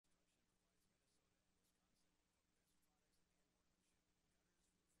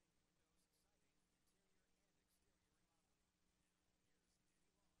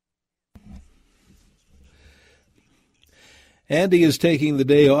Andy is taking the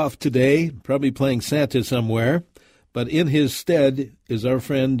day off today, probably playing Santa somewhere, but in his stead is our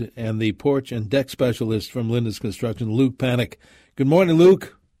friend and the porch and deck specialist from Lindus Construction, Luke Panek. Good morning,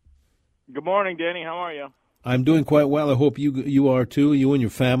 Luke. Good morning, Danny. How are you? I'm doing quite well. I hope you are too, you and your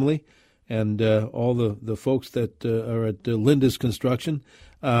family, and all the folks that are at Lindus Construction.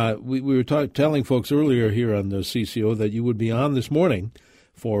 We were telling folks earlier here on the CCO that you would be on this morning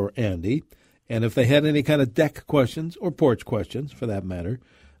for Andy, and if they had any kind of deck questions or porch questions, for that matter,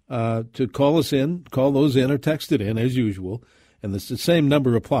 to call those in or text it in as usual. And the same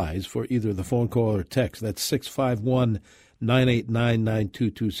number applies for either the phone call or text. That's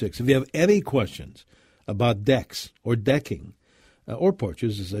 651-989-9226. If you have any questions about decks or decking or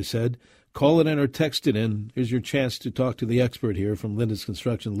porches, as I said, call it in or text it in. Here's your chance to talk to the expert here from Lindus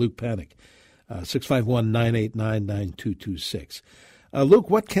Construction, Luke Panek, 651-989-9226. Luke,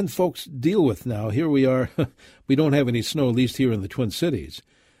 what can folks deal with now? Here we are. We don't have any snow, at least here in the Twin Cities.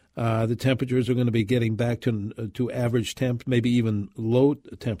 The temperatures are going to be getting back to average temp, maybe even low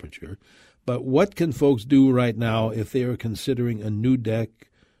temperature. But what can folks do right now if they are considering a new deck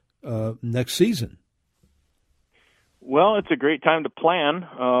next season? Well, it's a great time to plan.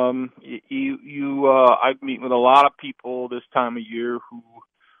 I meet with a lot of people this time of year who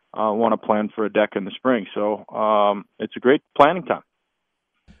want to plan for a deck in the spring. So it's a great planning time.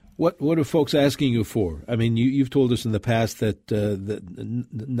 What are folks asking you for? I mean, you've told us in the past that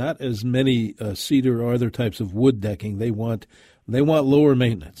not as many cedar or other types of wood decking. They want lower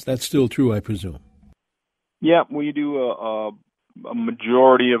maintenance. That's still true, I presume. Yeah, we do a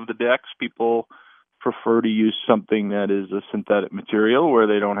majority of the decks. People prefer to use something that is a synthetic material where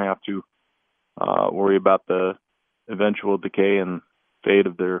they don't have to worry about the eventual decay and fade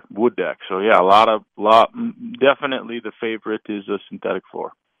of their wood deck. So yeah, definitely the favorite is a synthetic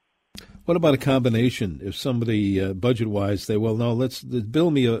floor. What about a combination? If somebody budget-wise, say, well, no, let's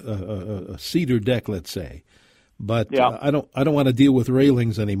build me a cedar deck, let's say, but yeah. I don't want to deal with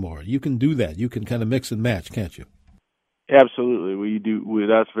railings anymore. You can do that. You can kind of mix and match, can't you? Absolutely, we do.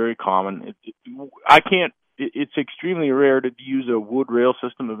 That's very common. It's extremely rare to use a wood rail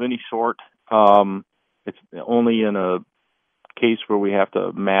system of any sort. It's only in a case where we have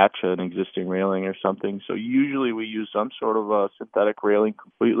to match an existing railing or something. So usually we use some sort of a synthetic railing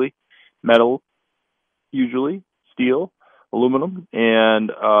completely, metal, usually steel, aluminum,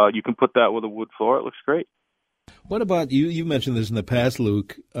 and you can put that with a wood floor. It looks great. What about you? You mentioned this in the past,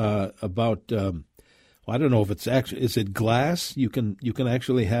 Luke, about. I don't know if it's actually, is it glass? You can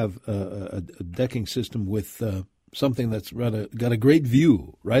actually have a decking system with something that's got a great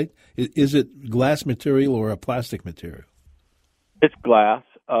view, right? Is it glass material or a plastic material? It's glass.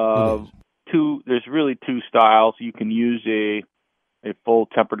 There's really two styles. You can use a full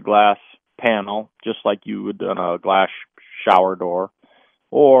tempered glass panel, just like you would on a glass shower door,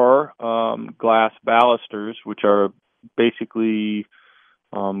 or glass balusters, which are basically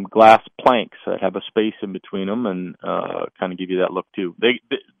glass planks that have a space in between them and kind of give you that look too. They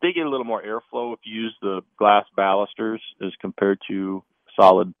get a little more airflow if you use the glass balusters as compared to a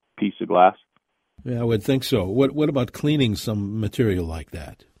solid piece of glass. Yeah, I would think so. What about cleaning some material like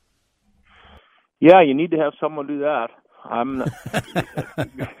that? Yeah, you need to have someone do that.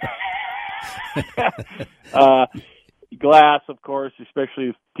 Glass, of course, especially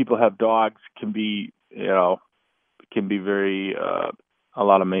if people have dogs, can be very a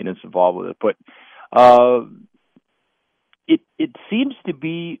lot of maintenance involved with it. But it seems to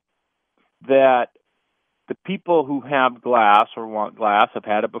be that the people who have glass or want glass have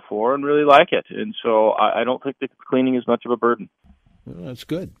had it before and really like it. And so I don't think that cleaning is much of a burden. Well, that's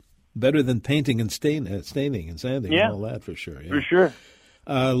good. Better than painting and staining and sanding and all that, for sure. Yeah. For sure.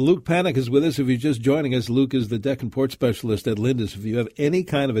 Luke Panek is with us. If you're just joining us, Luke is the deck and porch specialist at Lindus. If you have any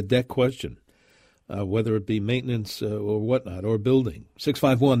kind of a deck question, whether it be maintenance or whatnot, or building,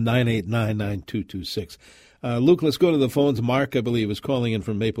 651-989-9226. Luke, let's go to the phones. Mark, I believe, is calling in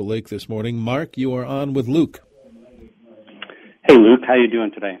from Maple Lake this morning. Mark, you are on with Luke. Hey, Luke. How you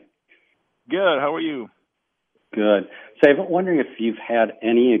doing today? Good. How are you? Good. So I'm wondering if you've had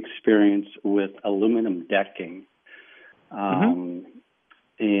any experience with aluminum decking. And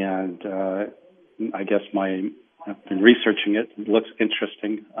I guess I've been researching it. It looks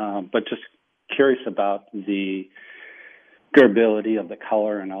interesting, but just curious about the durability of the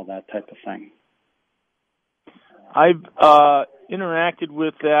color and all that type of thing. I've interacted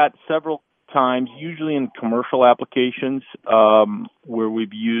with that several times, usually in commercial applications where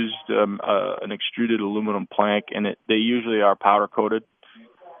we've used an extruded aluminum plank, and they usually are powder coated.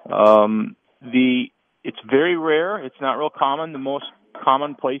 It's very rare. It's not real common. The most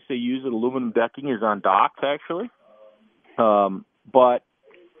common place they use aluminum decking is on docks, actually. But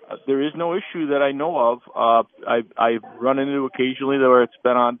there is no issue that I know of. I've run into occasionally where it's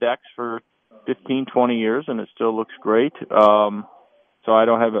been on decks for 15, 20 years, and it still looks great. So I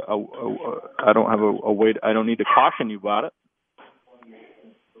don't have a way. I don't need to caution you about it.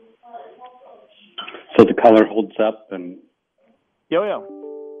 So the color holds up, and Yeah.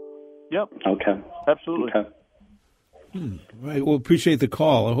 Yep. Okay. Absolutely. Okay. Right. Well, appreciate the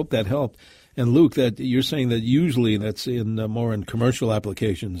call. I hope that helped. And Luke, that you're saying that usually that's in more in commercial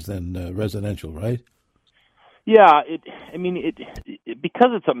applications than residential, right? Yeah. Because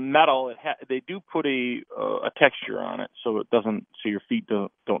it's a metal. They do put a texture on it so it doesn't, so your feet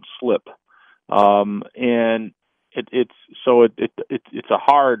don't slip. And it's a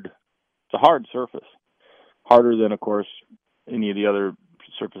hard surface, harder than, of course, any of the other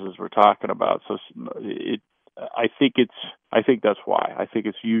surfaces we're talking about. So I think that's why. I think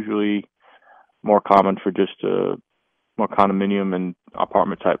it's usually more common for just more condominium and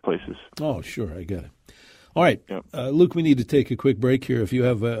apartment type places. Oh, sure, I get it. All right, Yep. Luke, we need to take a quick break here. If you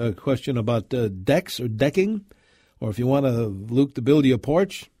have a question about decks or decking, or if you want to, Luke, to build you a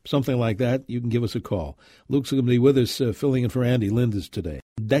porch, something like that, you can give us a call. Luke's going to be with us filling in for Andy Lindus today.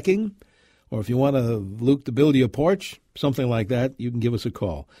 Decking, or if you want to, Luke, to build you a porch, something like that, you can give us a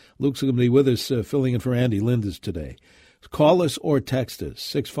call. Luke's going to be with us filling in for Andy Lindus today. Call us or text us,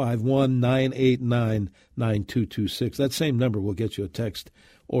 651-989-9226. That same number will get you a text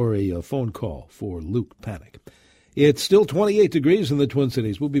or a phone call for Luke Panek. It's still 28 degrees in the Twin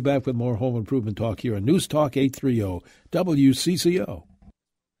Cities. We'll be back with more home improvement talk here on News Talk 830 WCCO.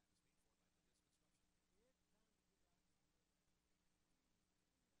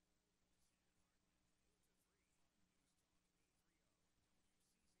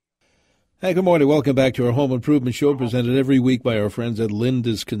 Hey, good morning. Welcome back to our Home Improvement Show, presented every week by our friends at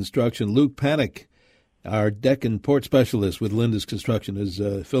Lindus Construction. Luke Panek, our deck and porch specialist with Lindus Construction, is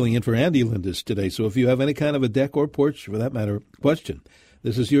filling in for Andy Lindus today. So if you have any kind of a deck or porch, for that matter, question,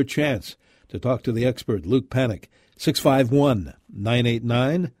 this is your chance to talk to the expert, Luke Panek.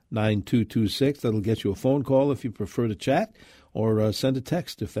 651-989-9226. That'll get you a phone call if you prefer to chat, or send a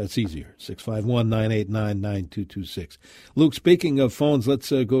text if that's easier, 651-989-9226. Luke, speaking of phones,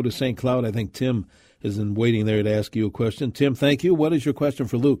 let's go to St. Cloud. I think Tim is waiting there to ask you a question. Tim, thank you. What is your question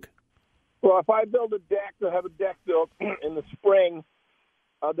for Luke? Well, if I build a deck, I have a deck built in the spring,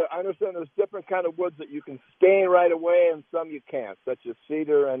 I understand there's different kind of woods that you can stain right away and some you can't, such as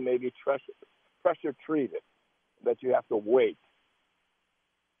cedar and maybe pressure treated, that you have to wait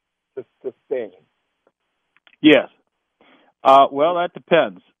to stain. Yes. Well, that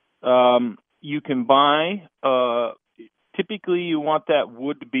depends. You can buy, typically you want that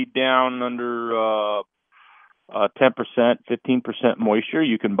wood to be down under 10%, 15% moisture.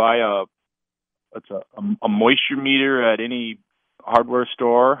 You can buy a moisture meter at any hardware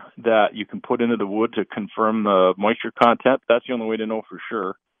store that you can put into the wood to confirm the moisture content. That's the only way to know for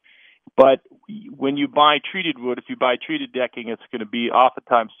sure. But when you buy treated wood, if you buy treated decking, it's going to be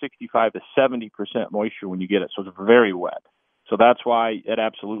oftentimes 65 to 70% moisture when you get it. So it's very wet. So that's why it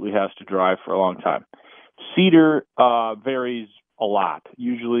absolutely has to dry for a long time. Cedar varies a lot.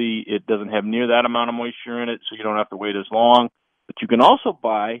 Usually it doesn't have near that amount of moisture in it, so you don't have to wait as long. But you can also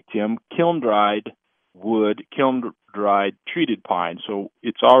buy, Tim, kiln-dried wood, kiln-dried treated pine. So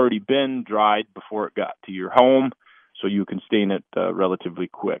it's already been dried before it got to your home, so you can stain it relatively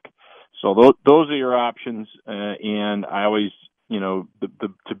quick. So those are your options, and I always, to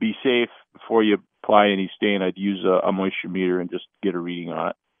be safe before you apply any stain, I'd use a moisture meter and just get a reading on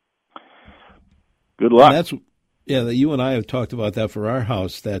it. Good luck. You and I have talked about that for our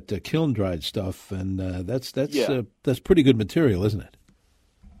house, that kiln-dried stuff, and that's pretty good material, isn't it?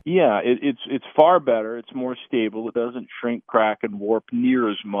 Yeah, it's far better. It's more stable. It doesn't shrink, crack, and warp near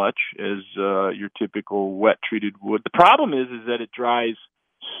as much as your typical wet treated wood. The problem is that it dries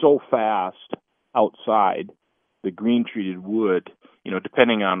so fast outside, the green treated wood,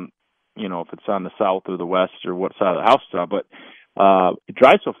 depending on, if it's on the south or the west or what side of the house it's on, but it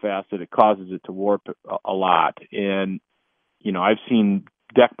dries so fast that it causes it to warp a lot. And, I've seen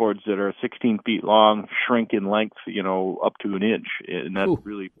deck boards that are 16 feet long shrink in length, up to an inch, and that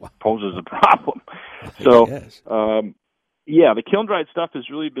really poses a problem. So, yes. The kiln-dried stuff has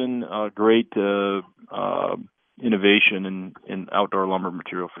really been a great innovation in outdoor lumber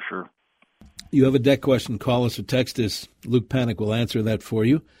material for sure. You have a deck question, call us or text us. Luke Panek will answer that for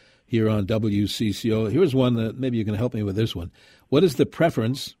you here on WCCO. Here's one that maybe you can help me with this one. What is the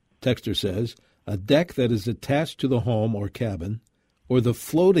preference, texter says, a deck that is attached to the home or cabin, or the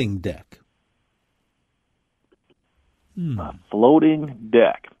floating deck? A floating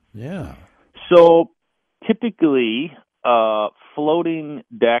deck. Yeah. So typically, floating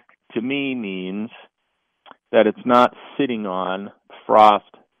deck to me means that it's not sitting on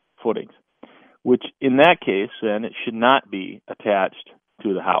frost footings, which in that case, then it should not be attached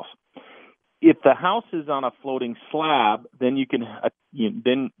to the house. If the house is on a floating slab, then you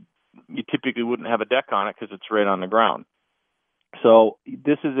typically wouldn't have a deck on it because it's right on the ground. So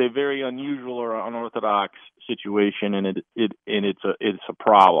this is a very unusual or unorthodox situation, and it's a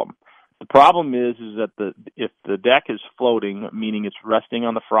problem. The problem is that if the deck is floating, meaning it's resting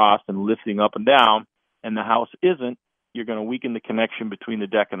on the frost and lifting up and down, and the house isn't, you're going to weaken the connection between the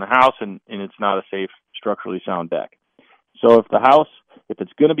deck and the house, and it's not a safe, structurally sound deck. So if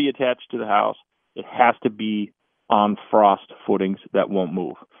it's going to be attached to the house, it has to be on frost footings that won't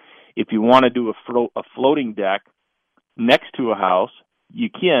move. If you want to do a floating deck next to a house, you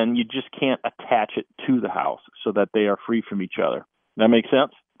just can't attach it to the house so that they are free from each other. That make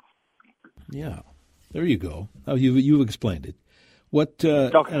sense? Yeah, there you go. Oh, you've explained it. What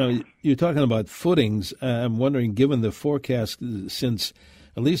you're talking about footings. I'm wondering, given the forecast, since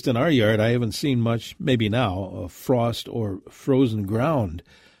at least in our yard, I haven't seen much. Maybe now, frost or frozen ground.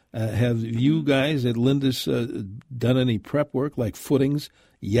 Have you guys at Lindus done any prep work like footings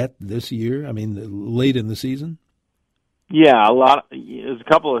yet this year? I mean, late in the season. Yeah, there's a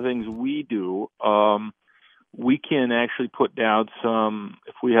couple of things we do. We can actually put down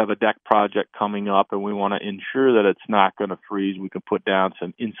if we have a deck project coming up and we want to ensure that it's not going to freeze, we can put down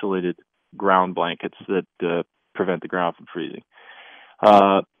some insulated ground blankets that prevent the ground from freezing.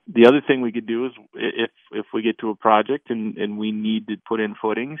 The other thing we could do is if we get to a project and we need to put in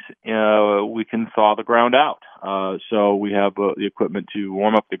footings, we can thaw the ground out. So we have the equipment to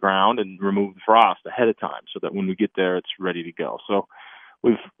warm up the ground and remove the frost ahead of time so that when we get there, it's ready to go. So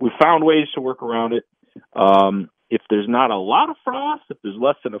we've found ways to work around it. If there's not a lot of frost, if there's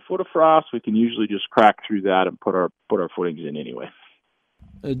less than a foot of frost, we can usually just crack through that and put our footings in anyway.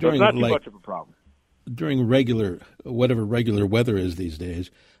 So it's not too much of a problem. During whatever regular weather is these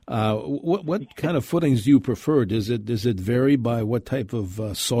days, what kind of footings do you prefer? Does it vary by what type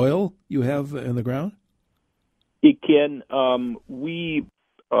of soil you have in the ground? It can. We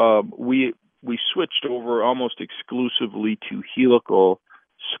switched over almost exclusively to helical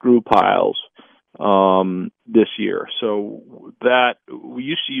screw piles this year. So that we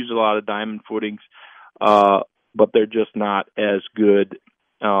used to use a lot of diamond footings, but they're just not as good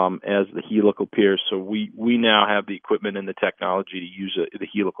as the helical piers. So we now have the equipment and the technology to use the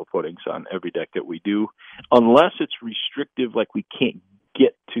helical footings on every deck that we do, unless it's restrictive, like we can't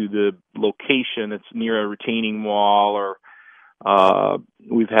get to the location, it's near a retaining wall, or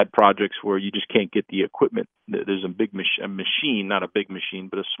we've had projects where you just can't get the equipment. There's a machine, not a big machine,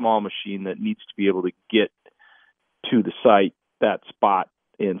 but a small machine that needs to be able to get to the site, that spot,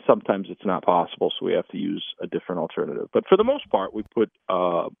 and sometimes it's not possible, so we have to use a different alternative. But for the most part, we put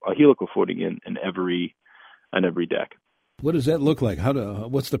a helical footing in every deck. What does that look like?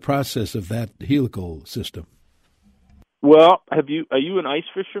 What's the process of that helical system? Well, are you an ice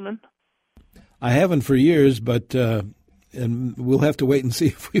fisherman? I haven't for years, but and we'll have to wait and see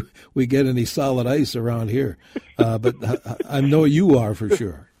if we get any solid ice around here. But I know you are for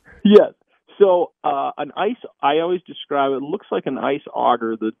sure. Yes. So an ice, I always describe it looks like an ice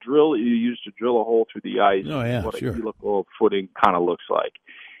auger. The drill you use to drill a hole through the ice. Oh, yeah, what sure. a helical footing kind of looks like,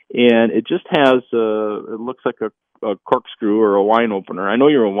 and it just has it looks like a corkscrew or a wine opener. I know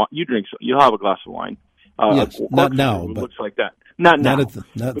you drink. You'll have a glass of wine. Yes, not now, but looks like that. Not now.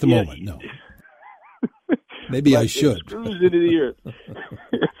 Not at the moment. No. Maybe I should. It screws into the earth.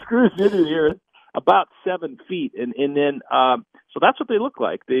 It screws into the earth about 7 feet, and then so that's what they look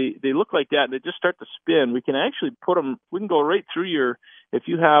like. They look like that, and they just start to spin. We can actually put them. We can go right through if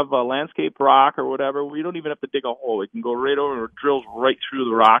you have a landscape rock or whatever. We don't even have to dig a hole. We can go right over, and it drills right through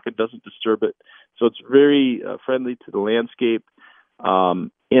the rock. It doesn't disturb it, so it's very friendly to the landscape.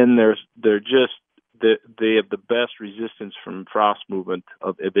 And they have the best resistance from frost movement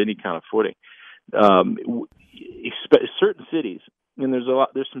of any kind of footing. Certain cities, and there's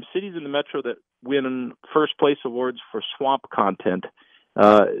some cities in the metro that win first place awards for swamp content.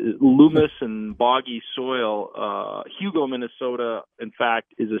 Loomis and boggy soil. Hugo, Minnesota, in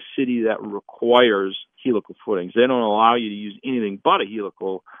fact, is a city that requires helical footings. They don't allow you to use anything but a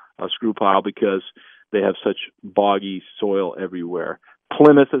helical screw pile because they have such boggy soil everywhere.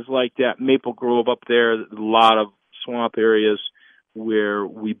 Plymouth is like that. Maple Grove up there, a lot of swamp areas where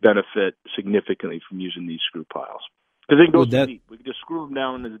we benefit significantly from using these screw piles. Because they can go so deep. We can just screw them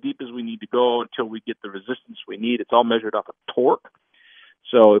down as deep as we need to go until we get the resistance we need. It's all measured off of torque.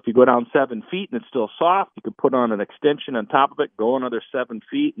 So if you go down 7 feet and it's still soft, you can put on an extension on top of it, go another 7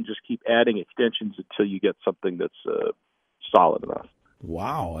 feet, and just keep adding extensions until you get something that's solid enough.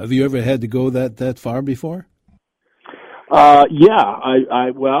 Wow. Have you ever had to go that far before?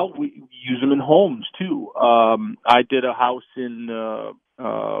 Yeah, well, we use them in homes too. I did a house in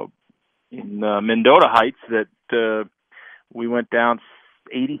Mendota Heights that we went down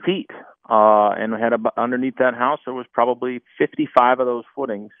 80 feet, and we had underneath that house there was probably 55 of those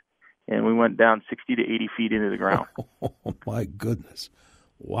footings, and we went down 60 to 80 feet into the ground. Oh my goodness!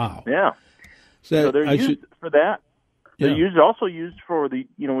 Wow. Yeah. So they're used for that. Yeah. They're also used for the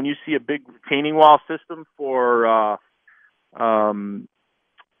when you see a big retaining wall system for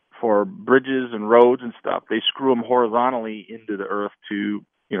bridges and roads and stuff, they screw them horizontally into the earth to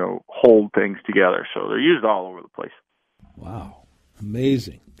hold things together. So they're used all over the place. Wow.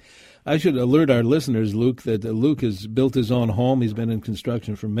 Amazing. I should alert our listeners, Luke, that Luke has built his own home. He's been in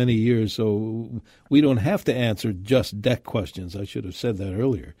construction for many years, so we don't have to answer just deck questions. I should have said that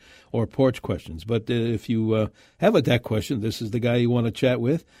earlier, or porch questions. But if you have a deck question, this is the guy you want to chat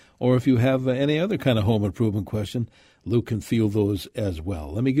with. Or if you have any other kind of home improvement question, Luke can field those as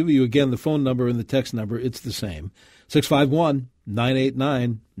well. Let me give you again the phone number and the text number. It's the same,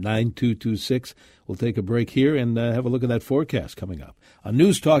 651-989-9226. We'll take a break here and have a look at that forecast coming up on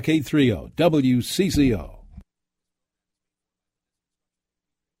News Talk 830 WCCO.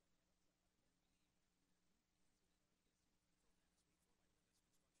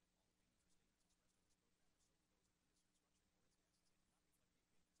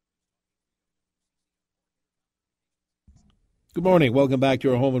 Good morning. Welcome back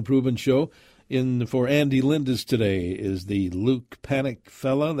to our Home Improvement Show. For Andy Lindus today is the Luke Panek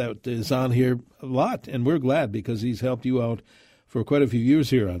fella that is on here a lot, and we're glad because he's helped you out for quite a few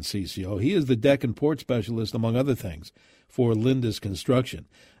years here on CCO. He is the deck and porch specialist, among other things, for Lindus Construction.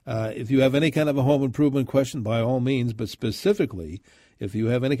 If you have any kind of a home improvement question, by all means, but specifically, if you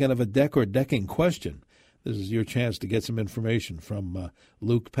have any kind of a deck or decking question, this is your chance to get some information from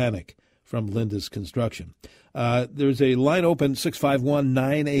Luke Panek from Lindus Construction. There's a line open,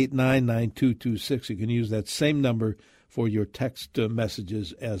 651-989-9226. You can use that same number for your text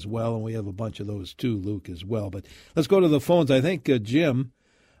messages as well, and we have a bunch of those too, Luke, as well. But let's go to the phones. I think Jim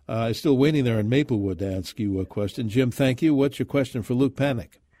is still waiting there in Maplewood to ask you a question. Jim, thank you. What's your question for Luke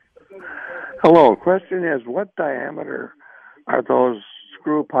Panek? Hello. Question is, what diameter are those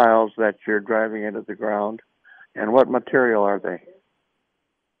screw piles that you're driving into the ground, and what material are they?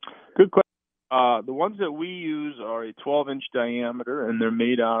 Good question. The ones that we use are a 12-inch diameter, and they're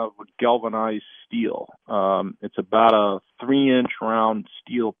made out of galvanized steel. It's about a 3-inch round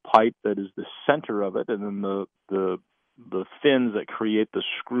steel pipe that is the center of it, and then the fins that create the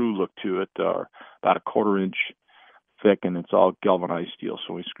screw look to it are about a 1/4 inch thick, and it's all galvanized steel.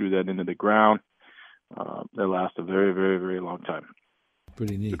 So we screw that into the ground. They last a very, very, very long time.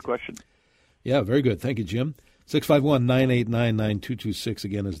 Pretty neat. Good question. Yeah, very good. Thank you, Jim. 651-989-9226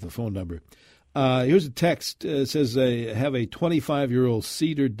 again is the phone number. Here's a text. It says, have a 25-year-old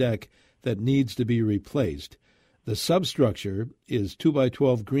cedar deck that needs to be replaced. The substructure is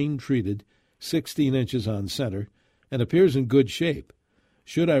 2x12 green treated, 16 inches on center, and appears in good shape.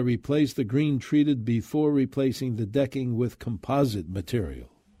 Should I replace the green treated before replacing the decking with composite material?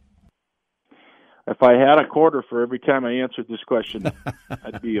 If I had a quarter for every time I answered this question,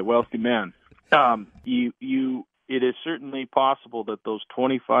 I'd be a wealthy man. It is certainly possible that those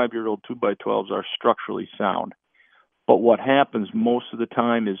 25-year-old 2x12s are structurally sound. But what happens most of the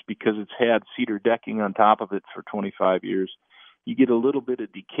time is because it's had cedar decking on top of it for 25 years, you get a little bit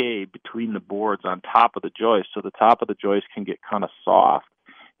of decay between the boards on top of the joist, so the top of the joist can get kind of soft.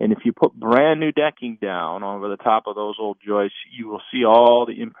 And if you put brand new decking down over the top of those old joists, you will see all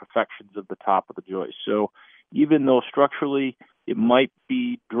the imperfections of the top of the joist. So even though structurally it might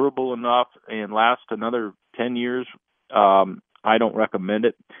be durable enough and last another 10 years, I don't recommend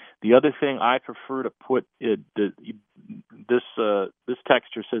it. The other thing I prefer to put this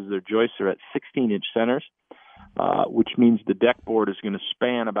texture says their joists are at 16-inch centers, which means the deck board is going to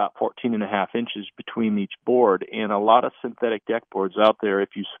span about 14.5 inches between each board. And a lot of synthetic deck boards out there,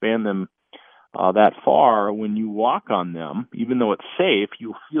 if you span them that far, when you walk on them, even though it's safe,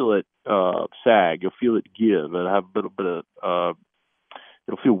 you'll feel it sag, you'll feel it give, it'll have a little bit of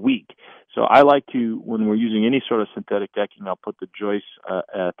it'll feel weak. So I like to, when we're using any sort of synthetic decking, I'll put the joists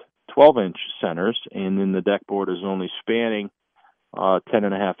at 12-inch centers, and then the deck board is only spanning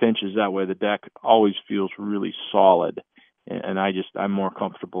 10.5 inches. That way the deck always feels really solid, and I'm more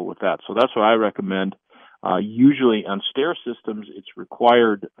comfortable with that. So that's what I recommend. Usually on stair systems, it's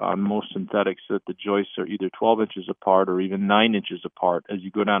required on most synthetics that the joists are either 12 inches apart or even 9 inches apart. As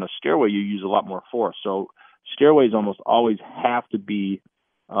you go down a stairway, you use a lot more force. So stairways almost always have to be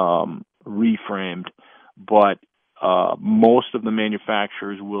reframed, but most of the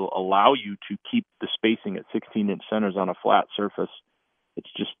manufacturers will allow you to keep the spacing at 16-inch centers on a flat surface. It's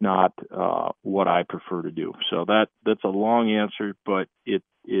just not what I prefer to do. So that's a long answer, but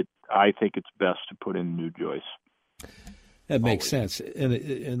I think it's best to put in new joists. That makes sense.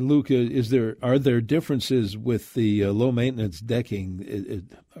 And Luke, are there differences with the low maintenance decking?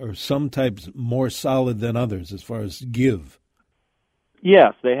 Are some types more solid than others as far as give?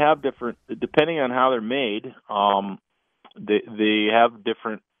 Yes, they have different, depending on how they're made. They have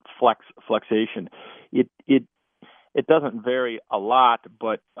different flexation. It doesn't vary a lot,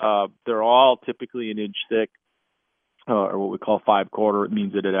 but they're all typically an inch thick, or what we call 5/4. It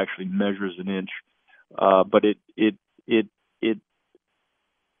means that it actually measures an inch. But it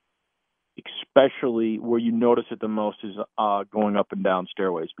especially where you notice it the most is going up and down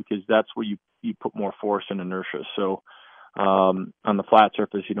stairways, because that's where you put more force and inertia. So on the flat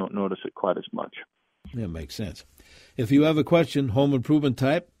surface, you don't notice it quite as much. That makes sense. If you have a question, home improvement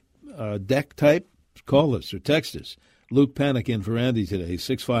type, deck type, call us or text us. Luke Panek in for Andy today,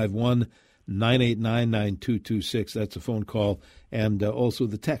 651-989-9226. That's a phone call. And also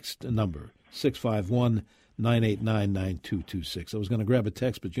the text number, 651-989-9226. I was going to grab a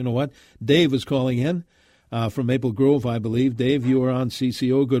text, but you know what? Dave is calling in from Maple Grove, I believe. Dave, you are on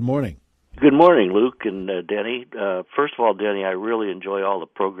CCO. Good morning. Good morning, Luke and Denny. First of all, Denny, I really enjoy all the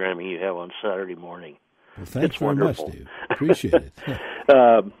programming you have on Saturday morning. Well, thanks very wonderful. much, Dave. Appreciate it.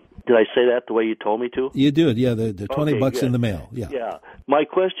 Did I say that the way you told me to? You did, yeah. The $20 good. in the mail, yeah. Yeah. My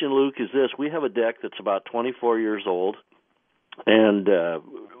question, Luke, is this: we have a deck that's about 24 years old, and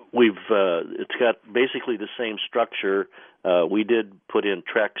it's got basically the same structure. We did put in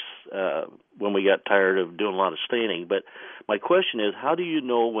Trex when we got tired of doing a lot of staining. But my question is, how do you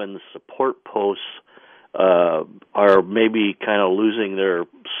know when the support posts are maybe kind of losing their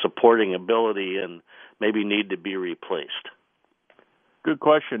supporting ability and maybe need to be replaced? Good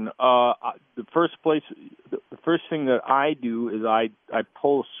question. The first thing that I do is I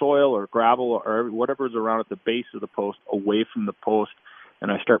pull soil or gravel or whatever's around at the base of the post away from the post,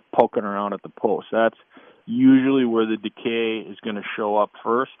 and I start poking around at the post. That's usually where the decay is going to show up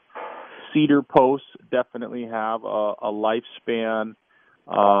first. Cedar posts definitely have a lifespan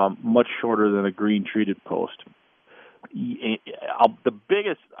much shorter than a green treated post. The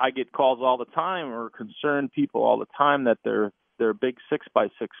biggest, I get calls all the time, or concerned people all the time, that their big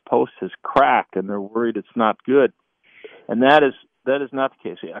 6x6 post has cracked and they're worried it's not good, and that is not the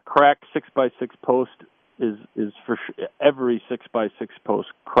case. A cracked 6x6 post is for sure, every 6x6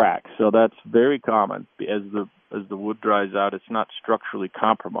 post cracks, so that's very common. As the wood dries out, it's not structurally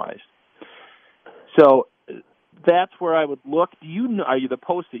compromised. So that's where I would look. Are you the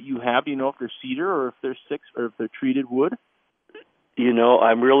posts that you have? Do you know if they're cedar or if they're or if they're treated wood?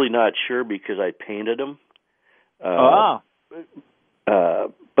 I'm really not sure because I painted them.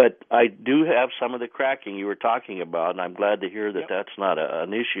 But I do have some of the cracking you were talking about, and I'm glad to hear that that's not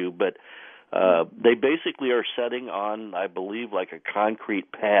an issue. But they basically are setting on, I believe, like a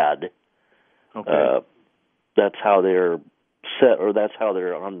concrete pad. Okay. That's how they're set, or that's how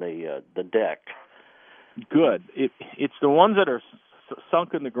they're on the deck. Good. It's the ones that are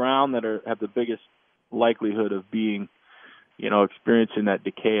sunk in the ground that have the biggest likelihood of being, experiencing that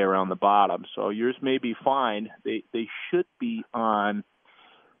decay around the bottom. So yours may be fine. They should be on.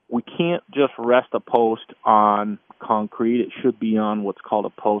 We can't just rest a post on concrete. It should be on what's called a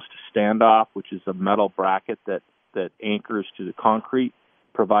post standoff, which is a metal bracket that anchors to the concrete,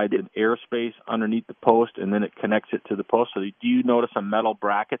 provides an airspace underneath the post, and then it connects it to the post. So do you notice a metal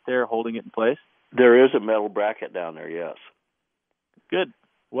bracket there holding it in place? There is a metal bracket down there, yes. Good.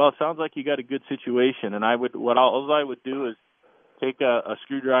 Well, it sounds like you got a good situation, and all I would do is take a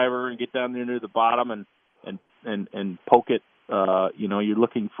screwdriver and get down there near the bottom and poke it. You're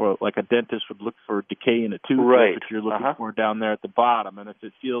looking for, like a dentist would look for decay in a tooth. Right. That's what you're looking for down there at the bottom. And if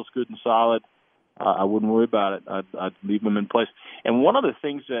it feels good and solid, I wouldn't worry about it. I'd leave them in place. And one of the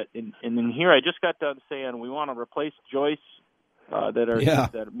things that in here, I just got done saying we want to replace joists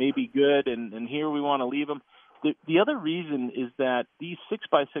that may be good, and here we want to leave them. The other reason is that these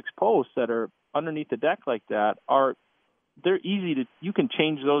 6x6 posts that are underneath the deck like that they're easy to, you can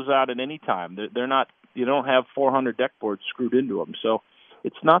change those out at any time. They're not, you don't have 400 deck boards screwed into them. So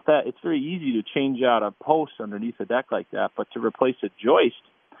it's very easy to change out a post underneath a deck like that, but to replace a joist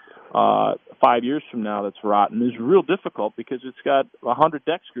 5 years from now that's rotten is real difficult because it's got 100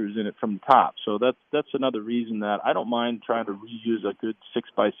 deck screws in it from the top. So that's another reason that I don't mind trying to reuse a good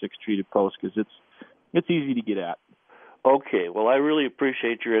 6x6 treated post, because it's easy to get at. Okay, well, I really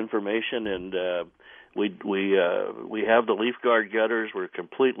appreciate your information, and we have the leaf guard gutters. We're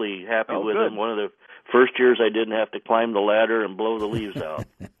completely happy with them. One of the first years I didn't have to climb the ladder and blow the leaves out.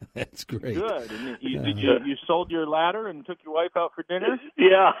 That's great. Good. And you sold your ladder and took your wife out for dinner?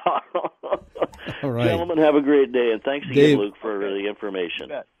 Yeah. All right. Gentlemen, have a great day, and thanks again, Dave, Luke, for the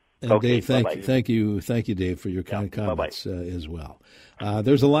information. And Okay, Dave, bye-bye. thank you, Dave, for your kind Yeah, comments as well.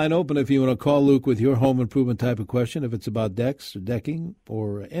 There's a line open if you want to call Luke with your home improvement type of question, if it's about decks or decking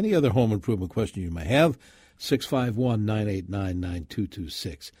or any other home improvement question you may have,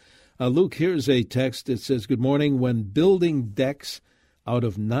 651-989-9226. Luke, here's a text that says, good morning. When building decks out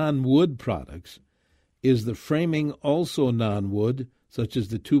of non-wood products, is the framing also non-wood, such as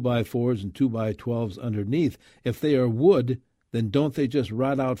the 2x4s and 2x12s underneath? If they are wood, then don't they just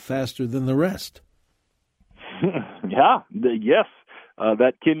rot out faster than the rest? Yes,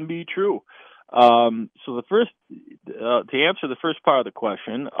 that can be true. So the first, to answer the first part of the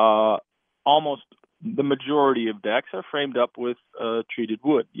question, almost the majority of decks are framed up with treated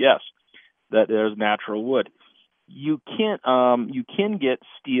wood. Yes, that there's natural wood. You can get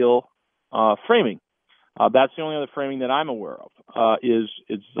steel framing. That's the only other framing that I'm aware of. Is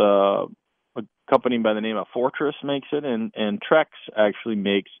a company by the name of Fortress makes it, and Trex actually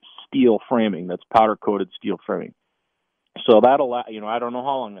makes steel framing. That's powder coated steel framing. So that'll, I don't know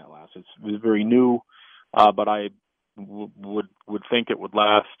how long that lasts. It's very new, but I would think it would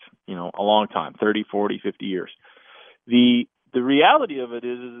last, a long time, 30, 40, 50 years. The reality of it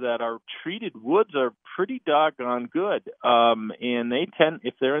is that our treated woods are pretty doggone good, and they tend,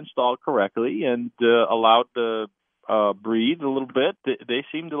 if they're installed correctly and allowed to breathe a little bit, they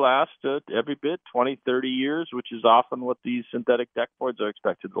seem to last every bit 20, 30 years, which is often what these synthetic deck boards are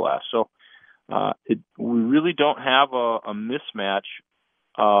expected to last. So we really don't have a mismatch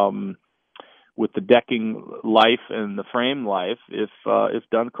with the decking life and the frame life if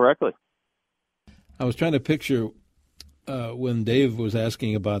done correctly. I was trying to picture when Dave was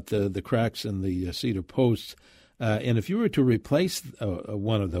asking about the cracks in the cedar posts, and if you were to replace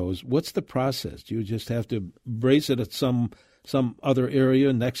one of those, what's the process? Do you just have to brace it at some other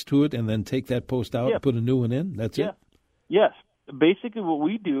area next to it and then take that post out and put a new one in? That's it? Yes. Basically what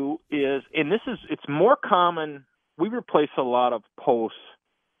we do is, and it's more common, we replace a lot of posts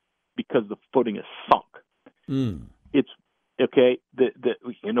because the footing is sunk. It's okay.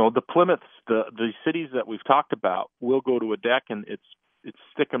 The Plymouths, the cities that we've talked about, will go to a deck and it's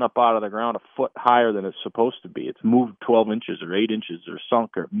sticking up out of the ground a foot higher than it's supposed to be. It's moved 12 inches or 8 inches or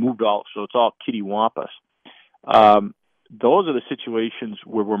sunk or moved all, so it's all kittywampus. Those are the situations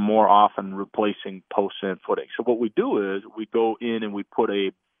where we're more often replacing posts and footing. So what we do is we go in and we put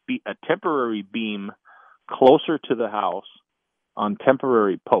a temporary beam closer to the house on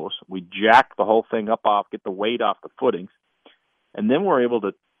temporary posts. We jack the whole thing up off, get the weight off the footings, and then we're able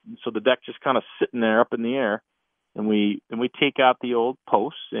to, so the deck just kind of sitting there up in the air, and we take out the old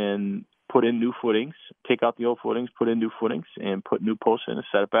posts and put in new footings, take out the old footings, put in new footings, and put new posts in and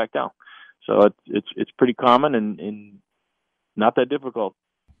set it back down. So it's pretty common and not that difficult.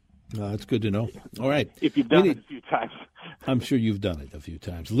 That's good to know. All right. If you've done it a few times. I'm sure you've done it a few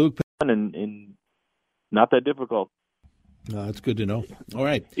times. Luke Panek. And not that difficult. That's good to know. All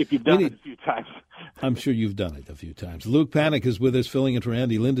right. If you've done it a few times. I'm sure you've done it a few times. Luke Panek is with us, filling in for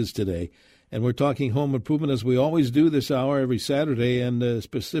Andy Lindus today. And we're talking home improvement as we always do this hour every Saturday, and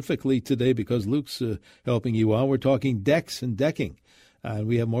specifically today because Luke's helping you out. We're talking decks and decking.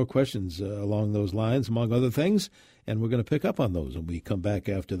 We have more questions along those lines, among other things, and we're going to pick up on those when we come back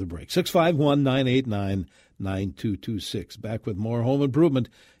after the break. 651-989-9226. Back with more home improvement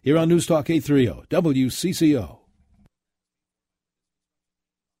here on News Talk 830 WCCO.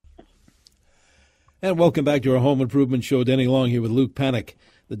 And welcome back to our home improvement show. Denny Long here with Luke Panek,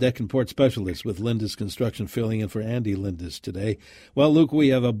 the deck and port specialist with Lindus Construction, filling in for Andy Lindus today. Well, Luke, we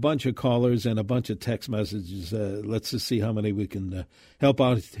have a bunch of callers and a bunch of text messages. Let's just see how many we can help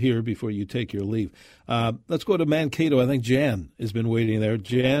out here before you take your leave. Let's go to Mankato. I think Jan has been waiting there.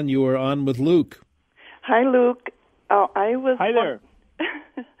 Jan, you are on with Luke. Hi, Luke. Hi there.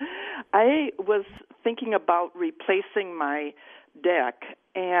 I was thinking about replacing my deck,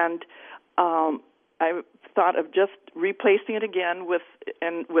 and I thought of just replacing it again with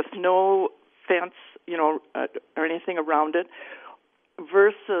no fence, or anything around it,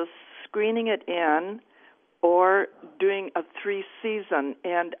 versus screening it in or doing a 3-season.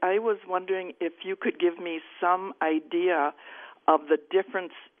 And I was wondering if you could give me some idea of the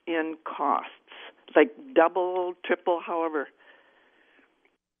difference in costs, like double, triple, however.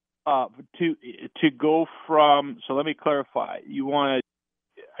 To go from, so let me clarify.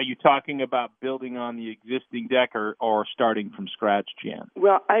 Are you talking about building on the existing deck or starting from scratch, Jan?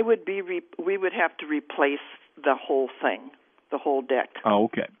 Well, we would have to replace the whole thing, the whole deck. Oh,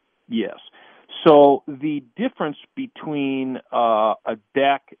 okay. Yes. So the difference between a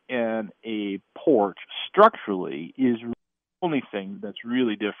deck and a porch structurally is the only thing that's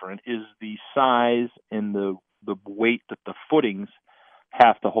really different is the size and the weight that the footings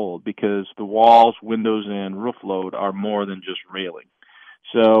have to hold, because the walls, windows, and roof load are more than just railing.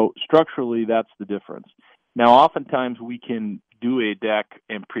 So structurally, that's the difference. Now, oftentimes we can do a deck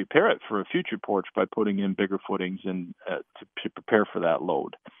and prepare it for a future porch by putting in bigger footings and to prepare for that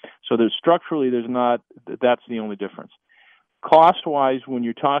load. So that's the only difference. Cost-wise, when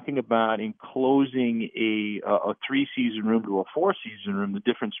you're talking about enclosing a three-season room to a four-season room, the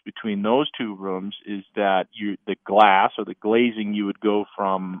difference between those two rooms is that the glass or the glazing, you would go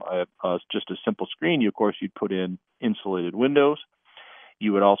from just a simple screen. Of course, you'd put in insulated windows.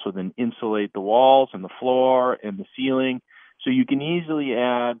 You would also then insulate the walls and the floor and the ceiling. So you can easily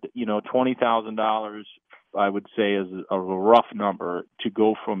add, $20,000, I would say, as a rough number, to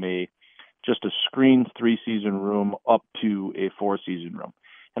go from just a screened three-season room up to a four-season room.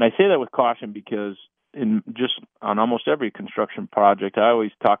 And I say that with caution because on almost every construction project, I always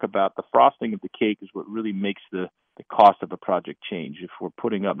talk about the frosting of the cake is what really makes the cost of a project change. If we're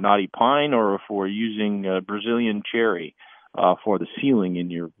putting up knotty pine or if we're using Brazilian cherry for the ceiling in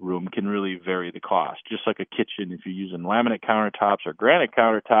your room can really vary the cost. Just like a kitchen, if you're using laminate countertops or granite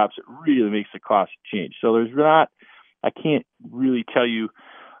countertops, it really makes the cost change. So I can't really tell you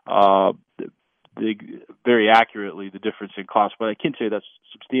very accurately the difference in cost, but I can say that's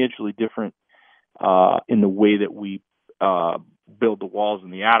substantially different in the way that we build the walls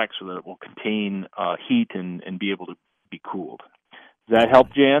in the attic so that it will contain heat and be able to be cooled. Does that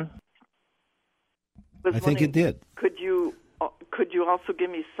help, Jan? I think it did. Could you also give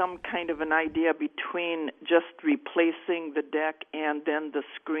me some kind of an idea between just replacing the deck and then the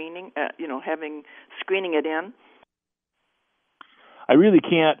screening, screening it in? I really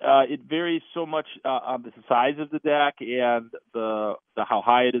can't. It varies so much on the size of the deck and the how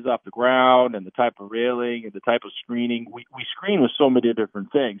high it is off the ground and the type of railing and the type of screening. We screen with so many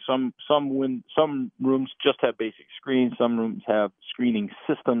different things. Some rooms just have basic screens. Some rooms have screening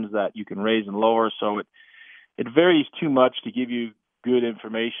systems that you can raise and lower. So it varies too much to give you good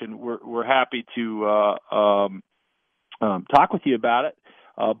information. We're happy to talk with you about it.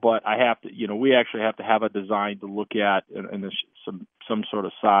 But I have to, we actually have to have a design to look at and some sort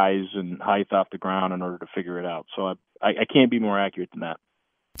of size and height off the ground in order to figure it out. So I can't be more accurate than that.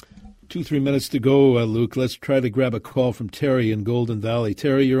 2-3 minutes to go, Luke. Let's try to grab a call from Terry in Golden Valley.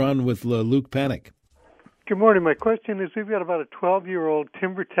 Terry, you're on with Luke Panek. Good morning. My question is, we've got about a 12-year-old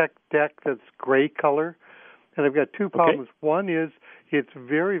TimberTech deck that's gray color, and I've got two problems. Okay. One is it's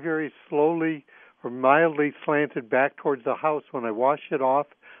very, very slowly or mildly slanted back towards the house. When I wash it off,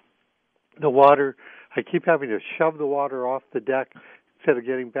 the water, I keep having to shove the water off the deck instead of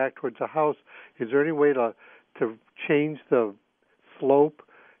getting back towards the house. Is there any way to change the slope?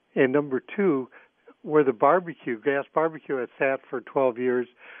 And number two, where the gas barbecue has sat for 12 years,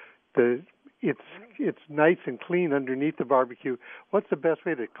 it's nice and clean underneath the barbecue. What's the best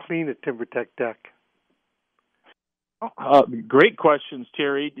way to clean a TimberTech deck? Great questions,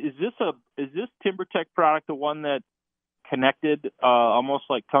 Terry. Is this TimberTech product the one that connected almost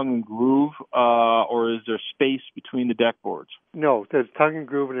like tongue and groove, or is there space between the deck boards? No, there's tongue and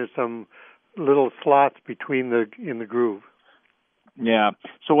groove, and there's some little slots in the groove. Yeah.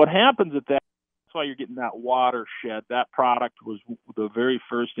 So what happens at that's why you're getting that watershed. That product was the very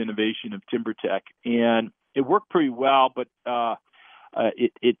first innovation of TimberTech, and it worked pretty well, but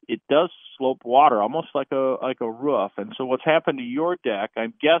it does slope water almost like a roof. And so what's happened to your deck,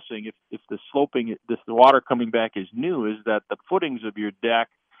 I'm guessing, if the sloping, the water coming back is new, is that the footings of your deck,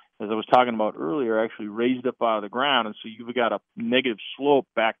 as I was talking about earlier, are actually raised up out of the ground, and so you've got a negative slope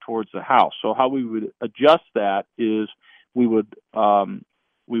back towards the house. So how we would adjust that is we would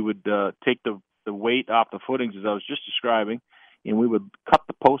take the weight off the footings, as I was just describing, and we would cut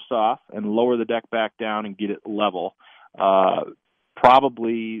the posts off and lower the deck back down and get it level.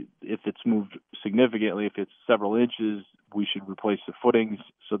 Probably, if it's moved significantly, if it's several inches, we should replace the footings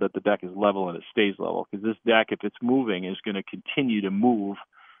so that the deck is level and it stays level. Because this deck, if it's moving, is going to continue to move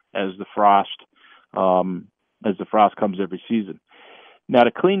as the frost comes every season. Now,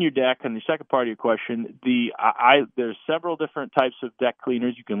 to clean your deck, and the second part of your question, there's several different types of deck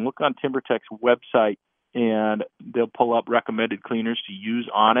cleaners. You can look on TimberTech's website, and they'll pull up recommended cleaners to use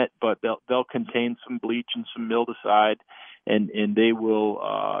on it, but they'll contain some bleach and some mildewcide, and they will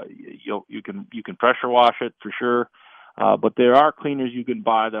you can pressure wash it for sure. But there are cleaners you can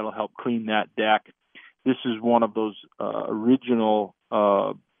buy that'll help clean that deck. This is one of those original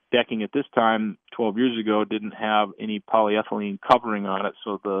decking at this time, 12 years ago, didn't have any polyethylene covering on it,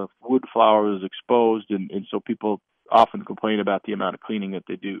 so the wood flour was exposed, and so people often complain about the amount of cleaning that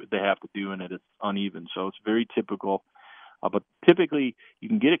they have to do, and it's uneven. So it's very typical. But typically, you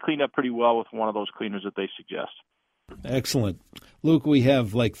can get it cleaned up pretty well with one of those cleaners that they suggest. Excellent. Luke, we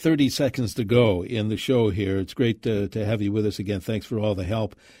have like 30 seconds to go in the show here. It's great to have you with us again. Thanks for all the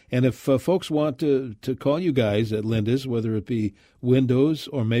help. And if folks want to call you guys at Lindus, whether it be windows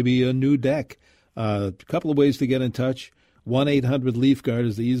or maybe a new deck, a couple of ways to get in touch. 1-800-LEAF-GUARD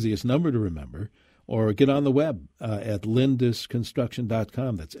is the easiest number to remember. Or get on the web at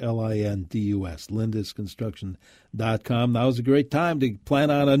lindusconstruction.com. That's Lindus, lindusconstruction.com. Now is a great time to plan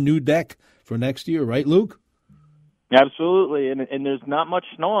on a new deck for next year, right, Luke? Absolutely, and there's not much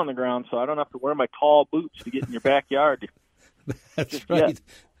snow on the ground, so I don't have to wear my tall boots to get in your backyard. That's right.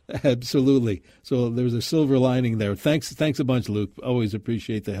 Yet. Absolutely. So there's a silver lining there. Thanks a bunch, Luke. Always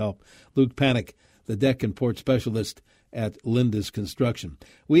appreciate the help. Luke Panek, the deck and porch specialist at Lindus Construction.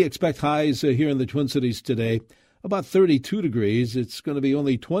 We expect highs here in the Twin Cities today, about 32 degrees. It's going to be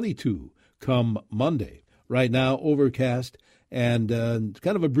only 22 come Monday. Right now, overcast and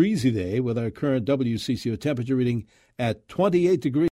kind of a breezy day with our current WCCO temperature reading at 28 degrees.